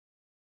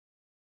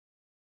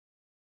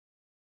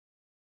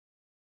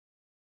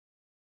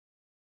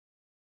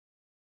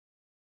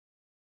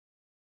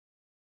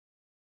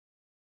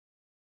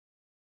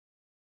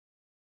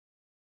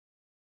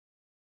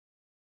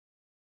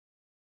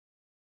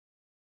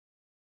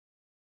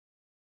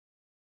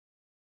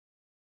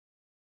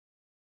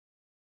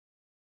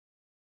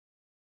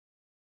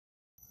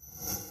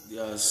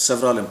There are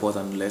several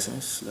important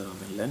lessons that have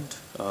been learned,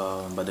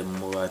 but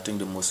I think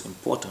the most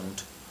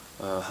important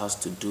has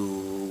to do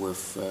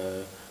with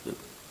the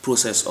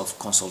process of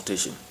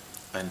consultation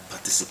and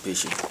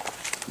participation.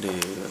 The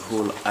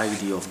whole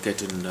idea of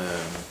getting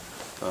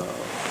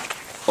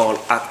all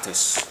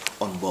actors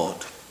on board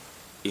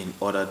in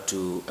order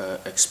to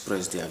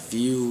express their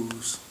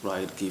views,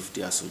 right? Give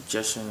their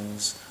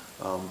suggestions,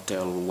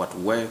 tell what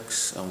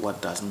works and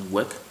what doesn't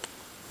work.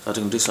 I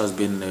think this has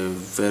been a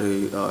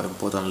very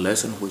important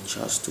lesson which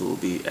has to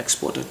be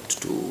exported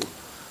to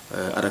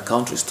other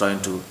countries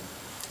trying to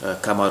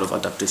come out of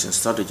adaptation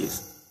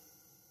strategies.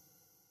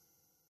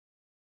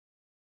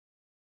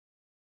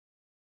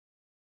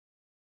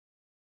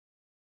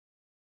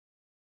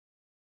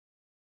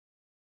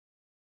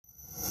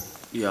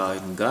 Yeah,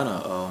 in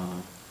Ghana,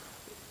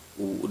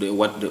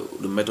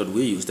 the method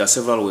we use, there are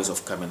several ways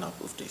of coming up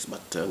with this,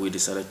 but we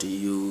decided to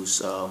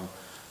use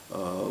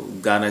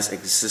Ghana's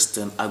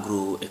existing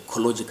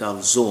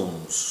agroecological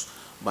zones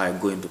by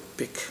going to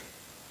pick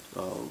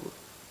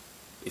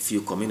a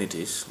few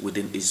communities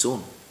within a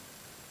zone.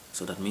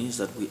 So that means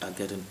that we are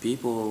getting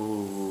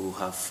people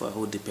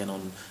who depend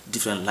on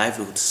different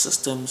livelihood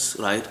systems,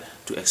 right,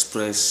 to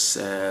express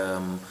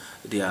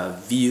their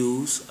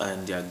views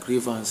and their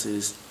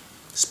grievances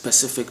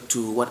specific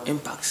to what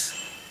impacts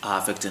are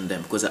affecting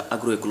them. Because the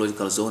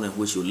agroecological zone in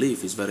which you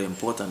live is very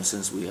important,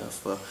 since we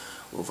have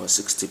over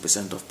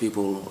 60% of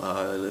people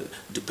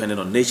dependent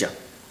on nature.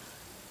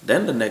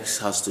 Then the next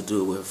has to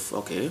do with,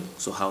 okay,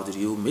 so how did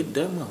you meet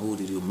them? Who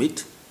did you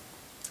meet?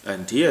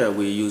 And here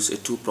we use a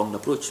two-pronged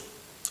approach,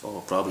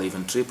 or probably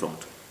even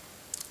three-pronged.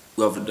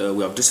 We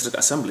have district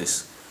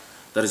assemblies.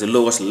 That is the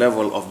lowest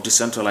level of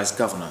decentralized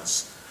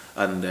governance.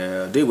 And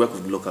they work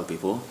with local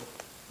people.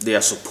 They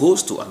are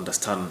supposed to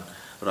understand,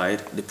 right,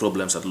 the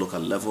problems at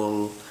local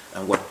level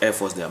and what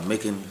efforts they are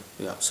making.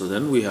 Yeah. So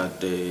then we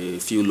had a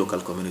few local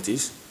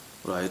communities,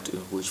 right, in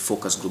which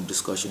focus group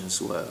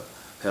discussions were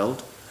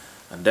held.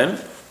 And then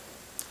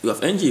you have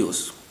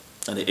NGOs.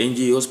 And the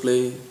NGOs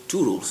play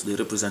two roles. They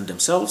represent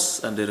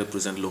themselves and they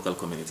represent local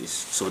communities.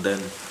 So then,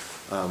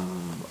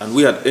 and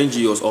we had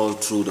NGOs all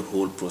through the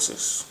whole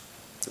process,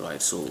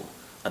 right? So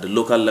at the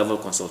local level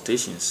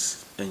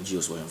consultations,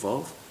 NGOs were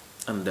involved.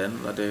 And then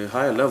at the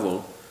higher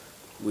level,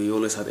 we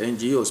always had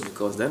NGOs,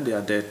 because then they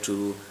are there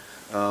to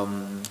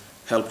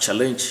help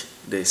challenge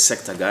the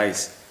sector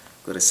guys.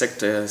 Because the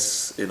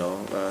sectors,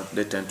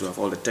 they tend to have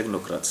all the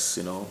technocrats,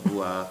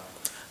 who are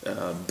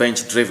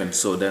bench driven.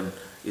 So then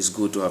it's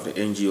good to have the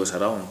NGOs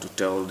around to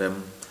tell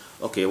them,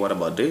 okay, what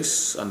about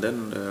this? And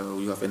then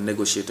you have a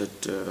negotiated,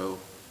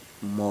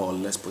 more or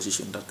less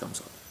position that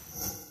comes out.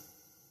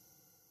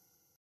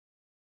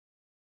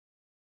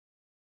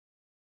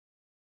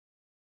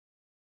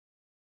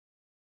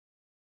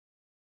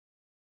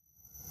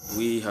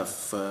 We have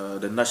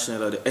the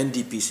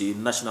NDPC,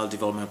 National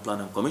Development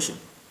Planning Commission.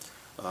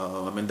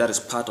 That is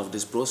part of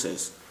this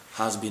process,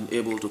 has been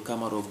able to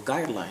come out of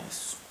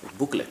guidelines, a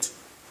booklet,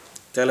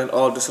 telling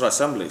all district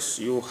assemblies,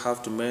 you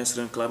have to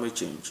mainstream climate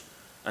change,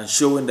 and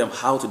showing them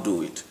how to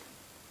do it.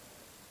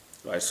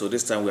 Right, so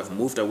this time we have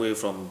moved away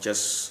from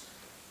just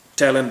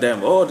telling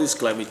them, oh, this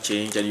climate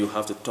change, and you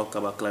have to talk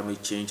about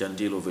climate change and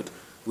deal with it.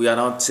 We are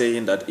now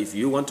saying that if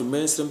you want to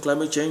mainstream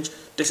climate change,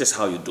 this is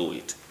how you do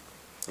it.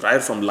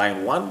 Right from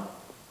line 1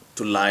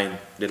 to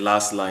the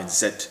last line,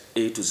 Z,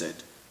 A to Z.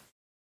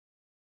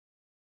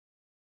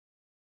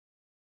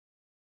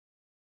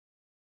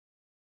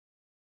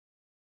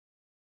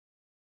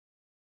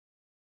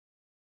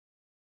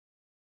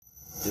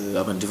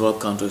 Developed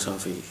countries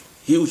have a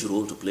huge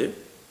role to play.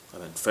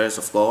 First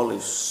of all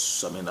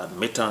is,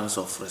 admittance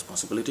of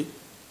responsibility,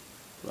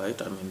 right?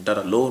 That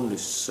alone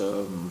is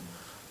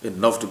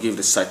enough to give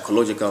the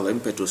psychological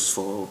impetus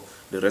for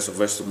the rest of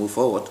us to move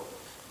forward.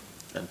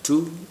 And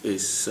two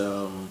is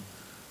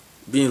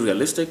being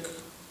realistic,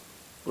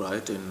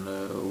 right, in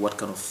what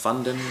kind of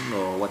funding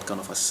or what kind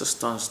of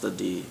assistance that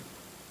they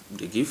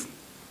give.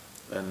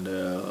 And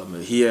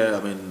here,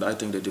 I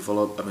think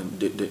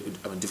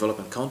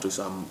developing countries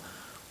are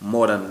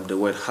more than the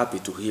word happy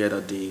to hear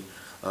that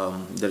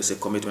there is a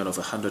commitment of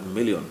 100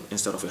 million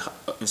instead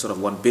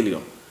of 1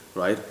 billion,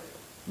 right?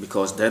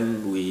 Because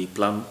then we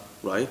plan,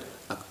 right,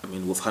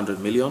 with 100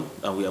 million,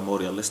 and we are more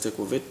realistic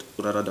with it,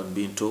 rather than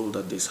being told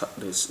that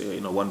there's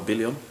 1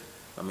 billion.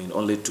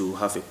 Only to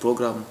have a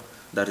program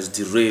that is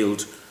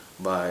derailed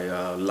by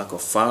lack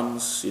of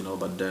funds,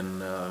 but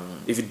then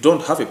if you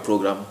don't have a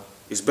program,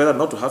 it's better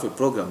not to have a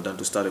program than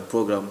to start a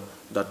program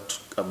that,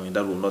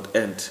 that will not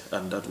end,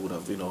 and that would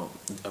have,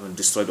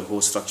 destroyed the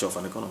whole structure of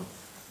an economy.